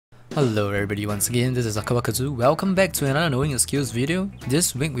Hello everybody, once again this is AikawaKazu. Welcome back to another Knowing Your Skills video.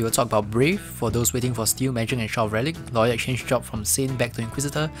 This week we will talk about Brave, for those waiting for Steel, Magic and Shroud Relic. Lawyer exchange job from Saint back to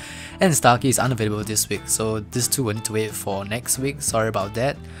Inquisitor, and Starkey is unavailable this week, so these two will need to wait for next week, sorry about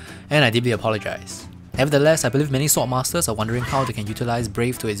that, and I deeply apologize. Nevertheless, I believe many Swordmasters are wondering how they can utilize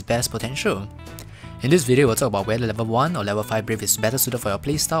Brave to its best potential. In this video we'll talk about whether level 1 or level 5 Brave is better suited for your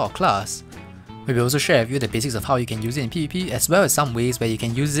playstyle or class. We will also share with you the basics of how you can use it in PvP, as well as some ways where you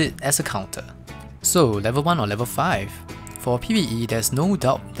can use it as a counter. So, level 1 or level 5? For PvE, there's no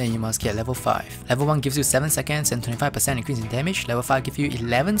doubt that you must get level 5. Level 1 gives you 7 seconds and 25% increase in damage, level 5 gives you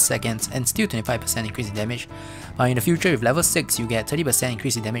 11 seconds and still 25% increase in damage, while in the future with level 6 you get 30%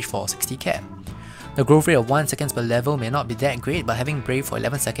 increase in damage for 60 cap. The growth rate of 1 seconds per level may not be that great, but having Brave for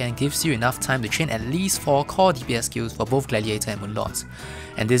 11 seconds gives you enough time to chain at least 4 core DPS skills for both Gladiator and Moonlords.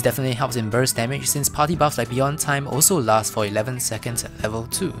 And this definitely helps in burst damage since party buffs like Beyond Time also last for 11 seconds at level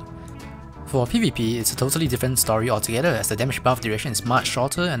 2. For PvP, it's a totally different story altogether, as the damage buff duration is much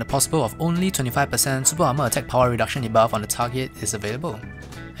shorter and the possible of only 25% super armor attack power reduction debuff on the target is available.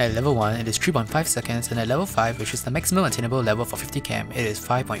 At level 1 it is 3.5 seconds, and at level 5, which is the maximum attainable level for 50 cam, it is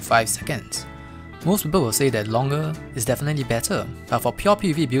 5.5 seconds. Most people will say that longer is definitely better, but for pure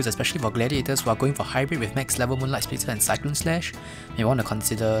PvP builds, especially for gladiators who are going for hybrid with max level Moonlight Splitter and Cyclone Slash, you want to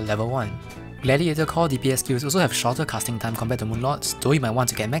consider level 1. Gladiator core DPS skills also have shorter casting time compared to Moonlords, though you might want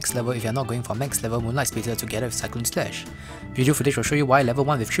to get max level if you are not going for max level Moonlight Splitter together with Cyclone Slash. Video footage will show you why level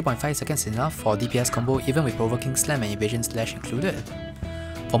 1 with 3.5 seconds is enough for DPS combo even with Provoking Slam and Evasion Slash included.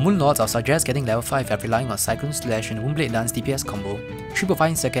 For Moonlords, I'll suggest getting level 5 if you're relying on Cyclone Slash and Woundblade Lance DPS combo.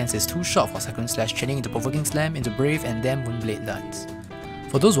 3.5 seconds is too short for Cyclone Slash, chaining into Provoking Slam, into Brave and then Woundblade Lance.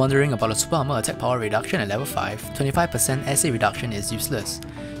 For those wondering about the super armor attack power reduction at level 5, 25% SA reduction is useless.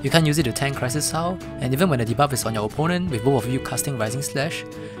 You can't use it to tank Crisis How, and even when the debuff is on your opponent with both of you casting Rising Slash,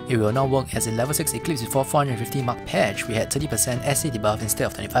 it will not work, as in level 6 Eclipse before 450 mark patch we had 30% SA debuff instead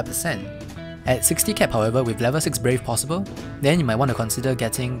of 25%. At 60 cap however, with level 6 Brave possible, then you might want to consider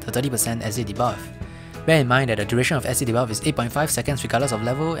getting the 30% SA debuff. Bear in mind that the duration of SA debuff is 8.5 seconds regardless of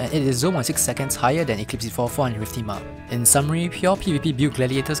level, and it is 0.6 seconds higher than Eclipse before 450 mark. In summary, pure PvP build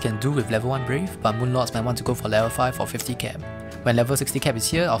gladiators can do with level 1 Brave, but Moonlords might want to go for level 5 or 50 cap. When level 60 cap is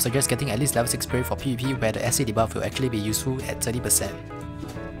here, I'll suggest getting at least level 6 Brave for PvP, where the SA debuff will actually be useful at 30%.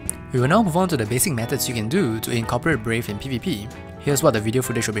 We will now move on to the basic methods you can do to incorporate Brave in PvP. Here's what the video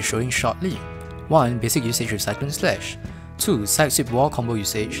footage will be showing shortly. 1. Basic usage with Cyclone Slash. 2. Side sweep wall combo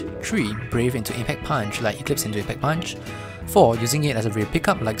usage. 3. Brave into Impact Punch like Eclipse into Impact Punch. 4. Using it as a rear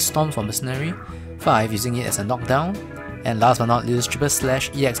pickup like Storm for Mercenary. 5. Using it as a knockdown. And last but not least, Triple Slash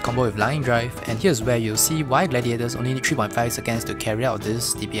EX combo with Line Drive, and here's where you'll see why gladiators only need 3.5 seconds to carry out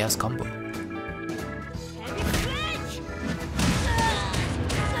this DPS combo.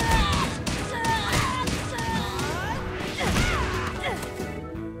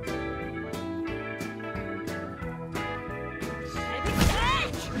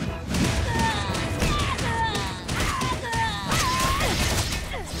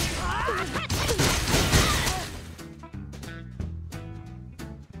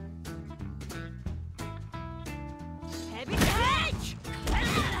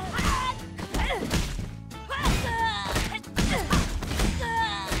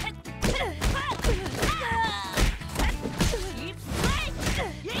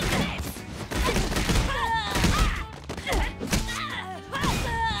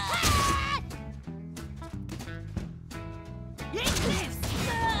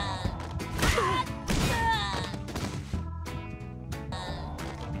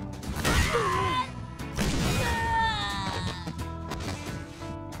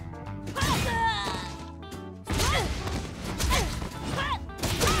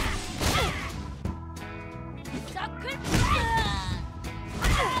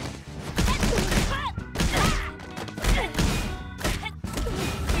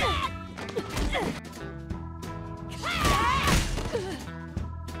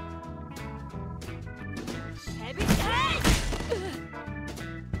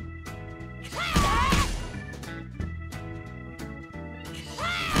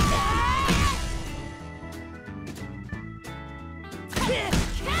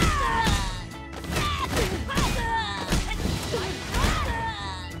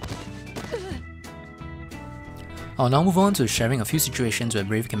 I'll now move on to sharing a few situations where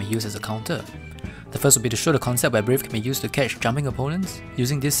Brave can be used as a counter. The first will be to show the concept where Brave can be used to catch jumping opponents.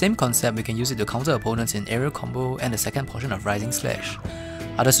 Using this same concept, we can use it to counter opponents in aerial combo and the second portion of Rising Slash.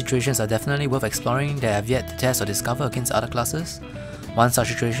 Other situations are definitely worth exploring that I have yet to test or discover against other classes. One such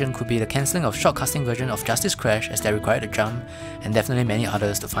situation could be the cancelling of shortcasting version of Justice Crash as they require to jump, and definitely many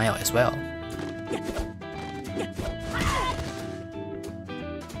others to find out as well.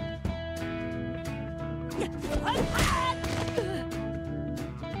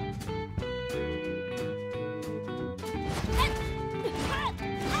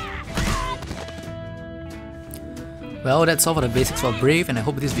 Well, that's all for the basics for Brave, and I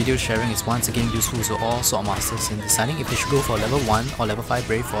hope this video sharing is once again useful to all Swordmasters in deciding if they should go for level 1 or level 5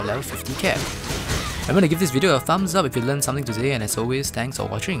 Brave for level 50 cap. Remember to give this video a thumbs up if you learned something today, and as always, thanks for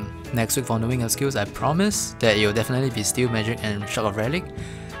watching. Next week for knowing your skills, I promise that you'll definitely be Steel Magic and Shock of Relic.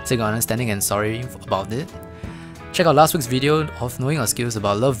 Take your understanding and sorry about it. Check out last week's video of knowing your skills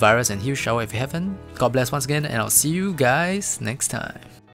about Love Virus and Heal Shower if you haven't. God bless once again, and I'll see you guys next time.